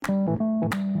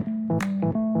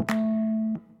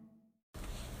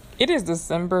It is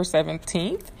December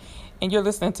 17th, and you're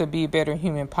listening to Be a Better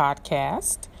Human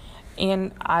podcast.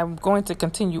 And I'm going to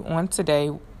continue on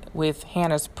today with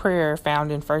Hannah's prayer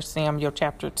found in 1 Samuel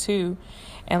chapter 2.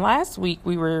 And last week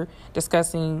we were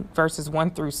discussing verses 1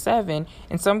 through 7.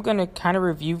 And so I'm going to kind of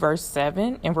review verse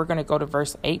 7, and we're going to go to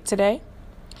verse 8 today.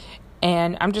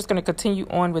 And I'm just going to continue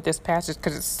on with this passage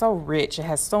because it's so rich. It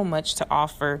has so much to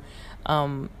offer.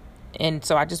 And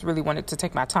so I just really wanted to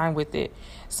take my time with it.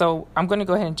 So I'm going to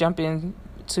go ahead and jump in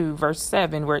to verse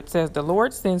 7 where it says, "The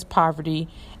Lord sends poverty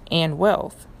and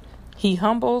wealth. He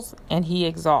humbles and he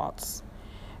exalts."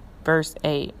 Verse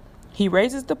 8, "He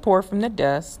raises the poor from the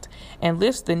dust and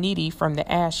lifts the needy from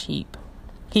the ash heap.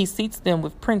 He seats them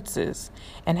with princes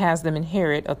and has them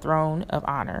inherit a throne of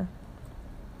honor.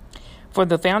 For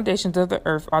the foundations of the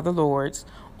earth are the Lord's.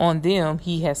 On them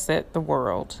he has set the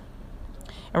world."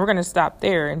 And we're going to stop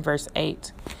there in verse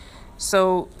 8.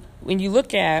 So when you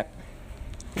look at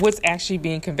what's actually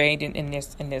being conveyed in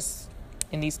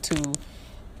these two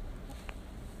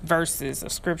verses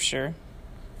of scripture,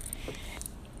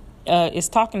 it's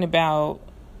talking about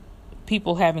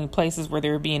people having places where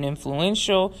they're being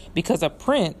influential because a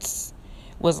prince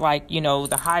was like,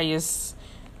 the highest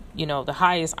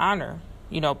honor.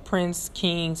 Prince,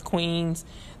 kings, queens,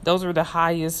 those were the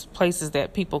highest places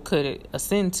that people could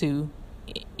ascend to,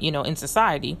 in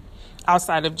society,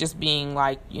 outside of just being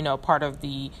like, part of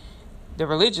the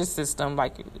religious system,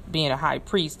 like being a high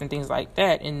priest and things like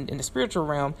that. In the spiritual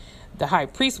realm, the high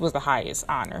priest was the highest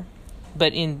honor.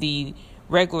 But in the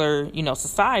regular,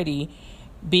 society,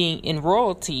 being in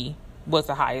royalty was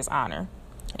the highest honor.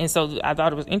 And so I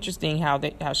thought it was interesting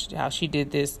how she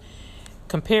did this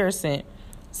comparison,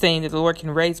 saying that the Lord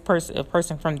can raise a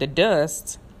person from the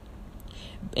dust,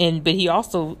 but he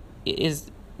also is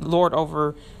Lord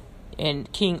over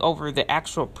and king over the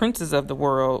actual princes of the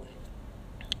world.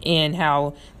 And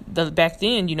how back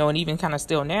then, and even kind of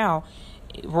still now,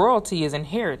 royalty is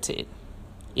inherited.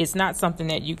 It's not something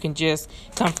that you can just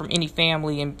come from any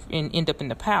family and end up in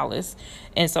the palace.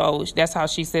 And so that's how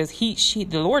she says the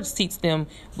Lord seats them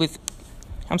with,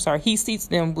 he seats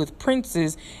them with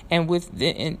princes and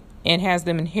has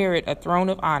them inherit a throne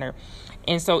of honor.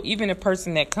 And so even a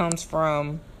person that comes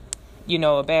from,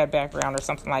 a bad background or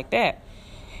something like that,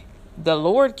 the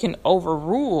Lord can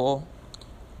overrule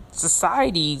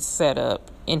society's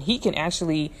setup, and he can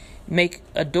actually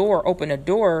open a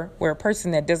door where a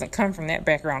person that doesn't come from that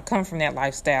background, come from that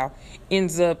lifestyle,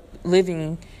 ends up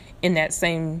living in that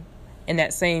same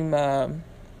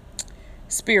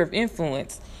sphere of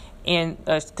influence. And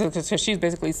because she's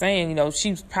basically saying,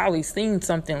 she's probably seen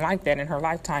something like that in her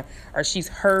lifetime, or she's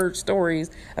heard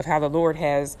stories of how the Lord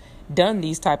has done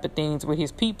these type of things with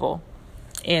his people.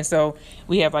 And so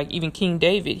we have like even King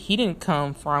David. He didn't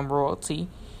come from royalty,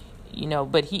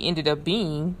 but he ended up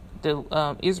being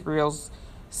the Israel's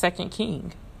second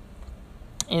king.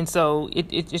 And so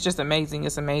it's just amazing.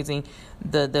 It's amazing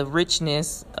the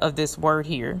richness of this word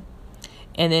here.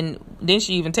 And then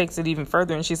she even takes it even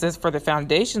further, and she says, "For the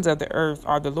foundations of the earth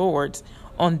are the Lord's.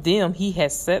 On them he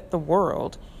has set the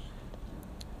world."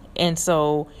 And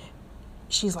so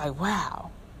she's like,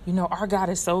 wow, our God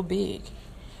is so big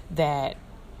that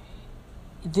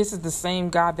this is the same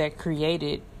God that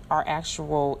created our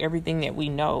actual everything that we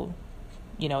know,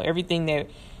 everything that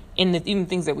even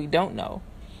things that we don't know.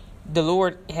 The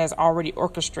Lord has already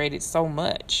orchestrated so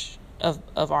much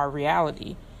of our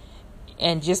reality.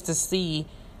 And just to see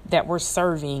that we're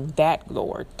serving that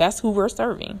Lord, that's who we're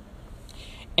serving.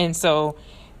 And so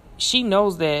she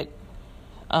knows that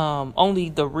only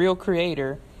the real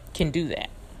creator can do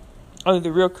that. Only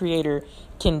the real creator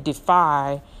can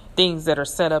defy things that are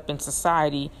set up in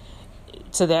society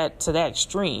to that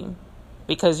extreme.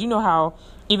 Because how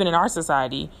even in our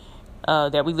society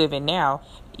that we live in now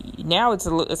it's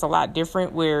a lot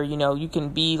different, where you can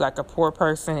be like a poor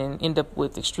person and end up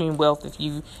with extreme wealth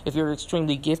if you're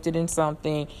extremely gifted in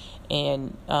something,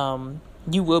 and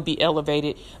you will be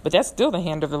elevated. But that's still the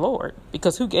hand of the Lord,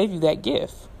 because who gave you that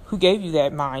gift? Who gave you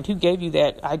that mind? Who gave you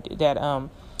that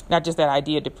not just that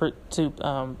idea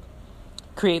to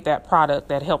create that product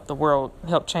that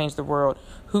helped change the world?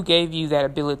 Who gave you that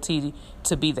ability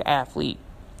to be the athlete?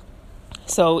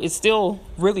 So it's still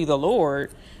really the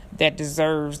Lord that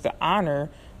deserves the honor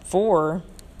for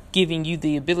giving you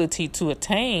the ability to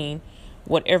attain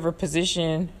whatever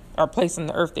position or place on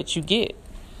the earth that you get.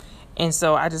 And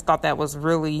so I just thought that's what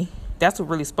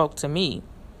really spoke to me.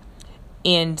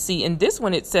 And see, in this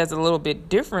one, it says a little bit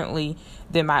differently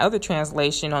than my other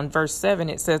translation. On verse 7,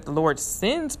 it says, "The Lord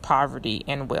sends poverty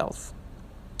and wealth.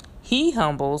 He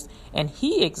humbles and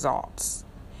he exalts."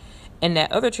 In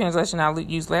that other translation I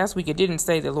used last week, it didn't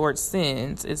say the Lord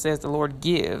sends. It says the Lord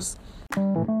gives.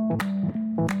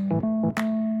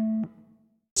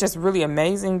 Just really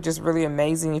amazing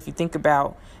if you think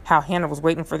about how Hannah was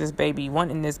waiting for this baby,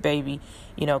 wanting this baby,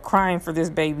 crying for this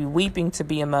baby, weeping to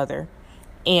be a mother.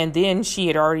 And then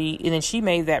she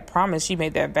made that promise, she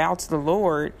made that vow to the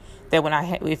Lord that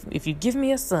if you give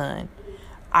me a son,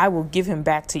 I will give him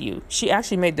back to you. She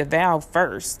actually made the vow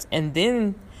first, and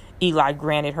then Eli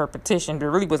granted her petition. But it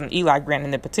really wasn't Eli granting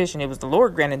the petition, it was the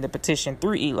Lord granting the petition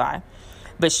through Eli.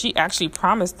 But she actually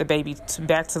promised the baby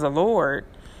back to the Lord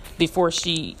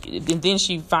and then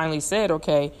she finally said,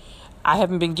 okay, I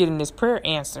haven't been getting this prayer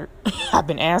answered. I've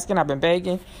been asking, I've been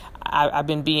begging, I've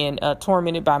been being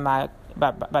tormented by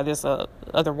this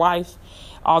other wife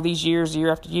all these years,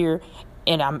 year after year,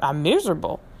 and I'm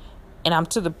miserable. And I'm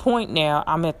to the point now,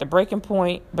 I'm at the breaking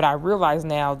point, but I realize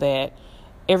now that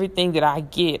everything that I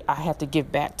get, I have to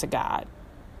give back to God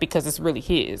because it's really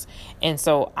His. And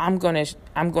so I'm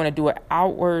gonna do an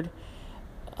outward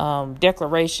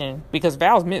declaration, because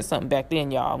vows meant something back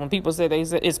then, y'all. When people said,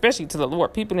 especially to the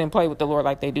Lord, people didn't play with the Lord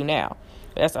like they do now.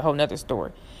 That's a whole nother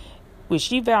story. When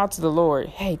she vowed to the Lord,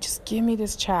 hey, just give me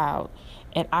this child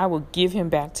and I will give him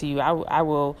back to you. I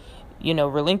will,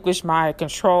 relinquish my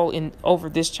control over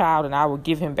this child and I will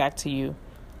give him back to you.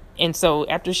 And so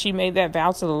after she made that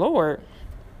vow to the Lord,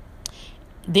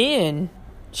 then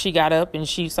she got up and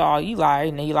she saw Eli,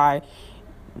 and Eli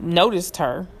noticed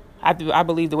her. I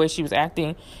believe the way she was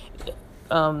acting,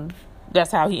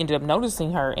 that's how he ended up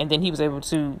noticing her. And then he was able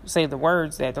to say the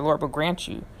words that the Lord will grant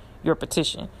you your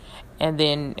petition. And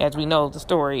then, as we know the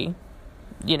story,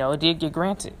 it did get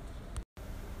granted.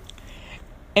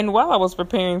 And while I was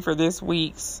preparing for this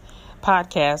week's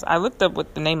podcast, I looked up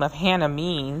what the name of Hannah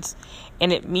means,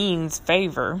 and it means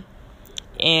favor.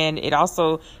 And it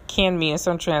also can mean, in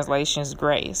some translations,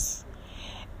 grace.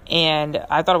 And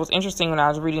I thought it was interesting when I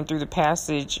was reading through the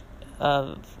passage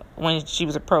of when she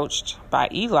was approached by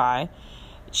Eli.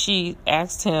 She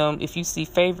asked him, if you see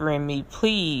favor in me,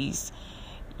 please,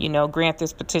 grant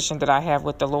this petition that I have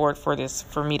with the Lord for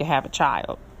me to have a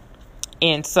child.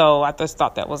 And so I just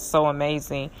thought that was so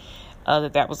amazing,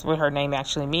 that was what her name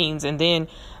actually means. And then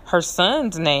her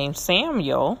son's name,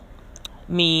 Samuel,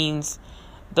 means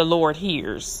the Lord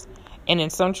hears. And in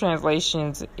some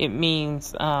translations, it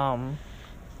means, let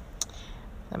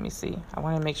me see. I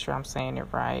want to make sure I'm saying it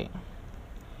right.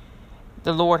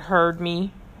 The Lord heard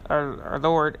me, or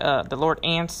the Lord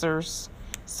answers.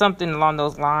 Something along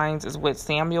those lines is what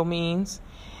Samuel means.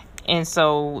 And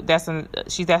so that's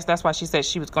why she said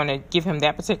she was going to give him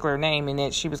that particular name, and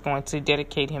that she was going to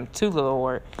dedicate him to the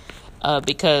Lord,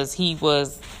 because he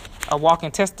was a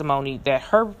walking testimony that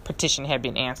her petition had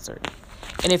been answered.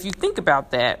 And if you think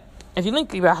about that, if you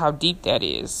think about how deep that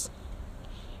is,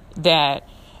 that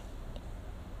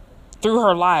through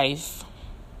her life,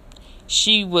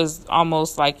 she was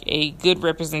almost like a good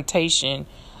representation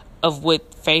of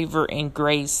what favor and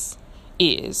grace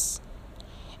is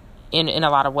in a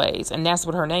lot of ways. And that's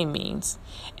what her name means.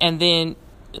 And then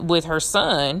with her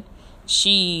son,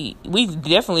 we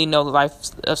definitely know the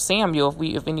life of Samuel.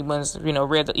 If anyone's,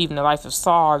 read even the life of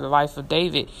Saul, or the life of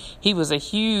David, he was a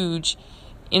huge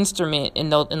instrument in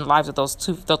the lives of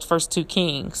those first two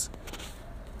kings.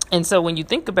 And so when you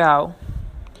think about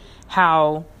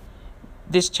how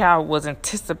this child was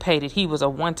anticipated, he was a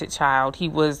wanted child. He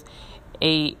was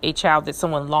a child that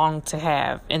someone longed to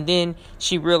have. And then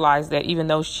she realized that even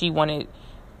though she wanted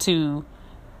to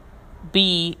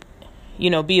be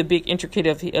a big intricate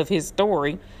of his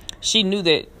story, she knew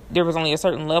that there was only a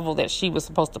certain level that she was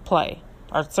supposed to play,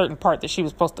 or a certain part that she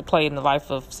was supposed to play in the life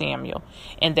of Samuel.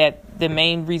 And that the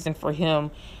main reason for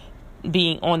him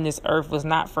being on this earth was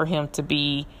not for him to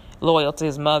be loyal to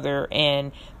his mother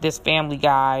and this family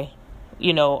guy,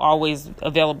 always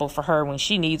available for her when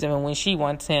she needs him and when she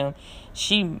wants him.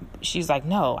 She's like,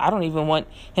 no, I don't even want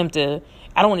him to,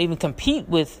 I don't want to even compete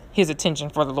with his attention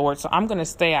for the Lord. So I'm going to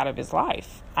stay out of his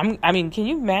life. Can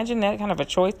you imagine that kind of a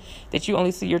choice, that you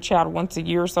only see your child once a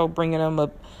year or so, bringing them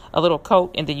a little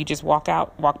coat, and then you just walk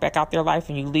back out their life,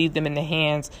 and you leave them in the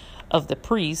hands of the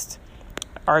priest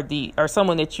or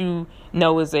someone that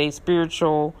is a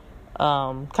spiritual,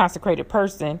 consecrated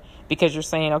person, because you're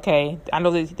saying, okay, I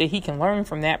know that he can learn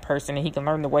from that person and he can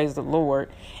learn the ways of the Lord,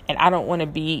 and I don't want to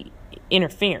be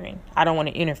interfering. I don't want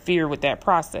to interfere with that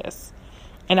process.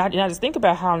 And I just think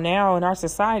about how now in our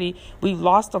society, we've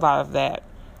lost a lot of that.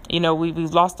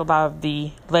 We've lost a lot of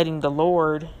the letting the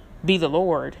Lord be the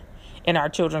Lord in our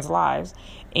children's lives.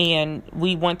 And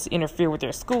we want to interfere with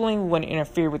their schooling. We want to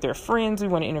interfere with their friends. We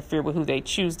want to interfere with who they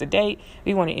choose to date.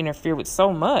 We want to interfere with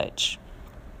so much.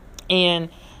 And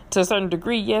to a certain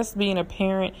degree, yes, being a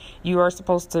parent, you are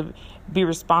supposed to be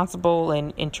responsible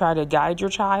and try to guide your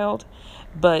child.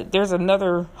 But there's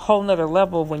whole nother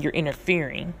level when you're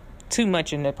interfering too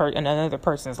much in another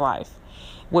person's life,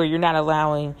 where you're not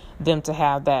allowing them to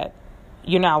have that.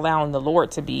 You're not allowing the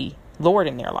Lord to be Lord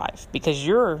in their life because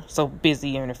you're so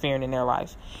busy interfering in their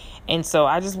life. And so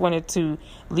I just wanted to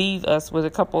leave us with a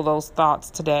couple of those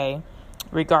thoughts today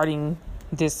regarding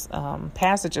this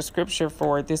passage of scripture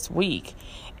for this week.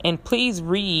 And please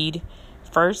read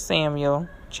 1 Samuel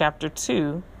chapter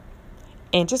 2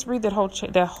 and just read that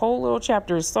whole little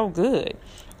chapter. Is so good.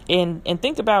 And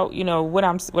think about,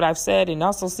 what I've said, and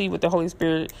also see what the Holy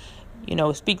Spirit,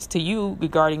 speaks to you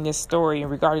regarding this story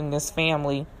and regarding this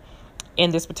family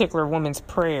in this particular woman's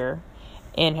prayer.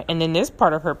 And in this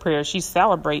part of her prayer, she's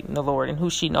celebrating the Lord and who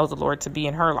she knows the Lord to be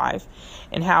in her life,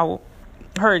 and how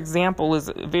her example is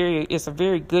a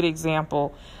very good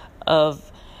example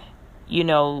of, she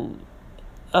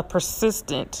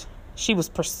was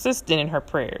persistent in her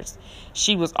prayers.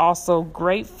 She was also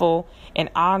grateful and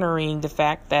honoring the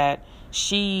fact that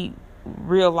she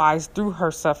realized through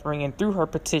her suffering and through her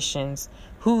petitions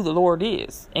who the Lord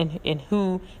is and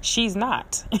who she's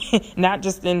not. Not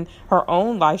just in her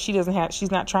own life.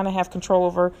 She's not trying to have control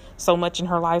over so much in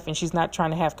her life, and she's not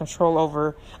trying to have control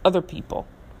over other people.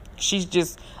 She's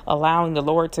just allowing the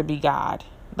Lord to be God,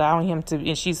 allowing him to,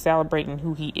 and she's celebrating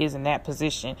who he is in that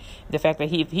position. The fact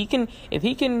that if he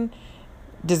can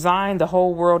design the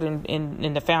whole world from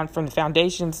the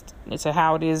foundations to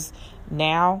how it is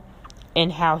now,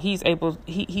 and how he's able to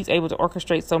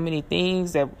orchestrate so many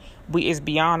things that is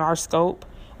beyond our scope.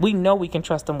 We know we can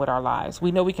trust him with our lives.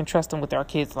 We know we can trust him with our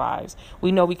kids' lives.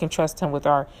 We know we can trust him with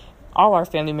all our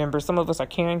family members. Some of us are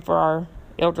caring for our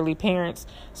elderly parents.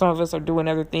 Some of us are doing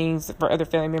other things for other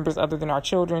family members other than our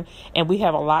children. And we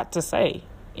have a lot to say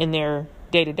in their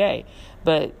day to day.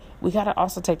 But we got to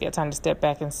also take that time to step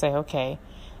back and say, okay,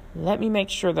 let me make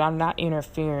sure that I'm not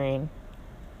interfering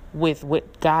with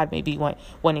what God may be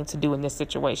wanting to do in this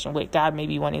situation, what God may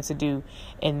be wanting to do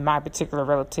in my particular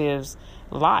relative's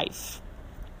life.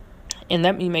 And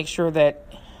let me make sure that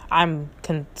I'm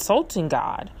consulting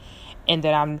God, and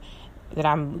that I'm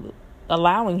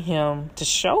allowing him to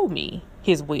show me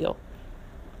his will,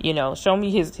 show me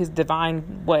his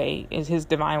divine way, his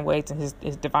divine ways and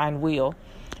his divine will.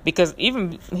 Because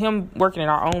even him working in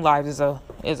our own lives is a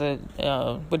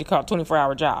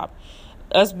 24-hour job.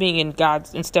 Us being in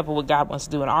step with what God wants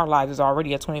to do in our lives is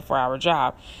already a 24-hour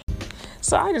job.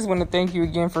 So I just want to thank you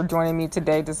again for joining me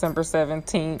today, December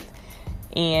 17th,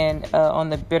 and on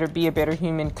the Better Be a Better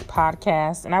Human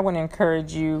podcast. And I want to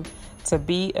encourage you to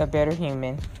be a better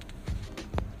human.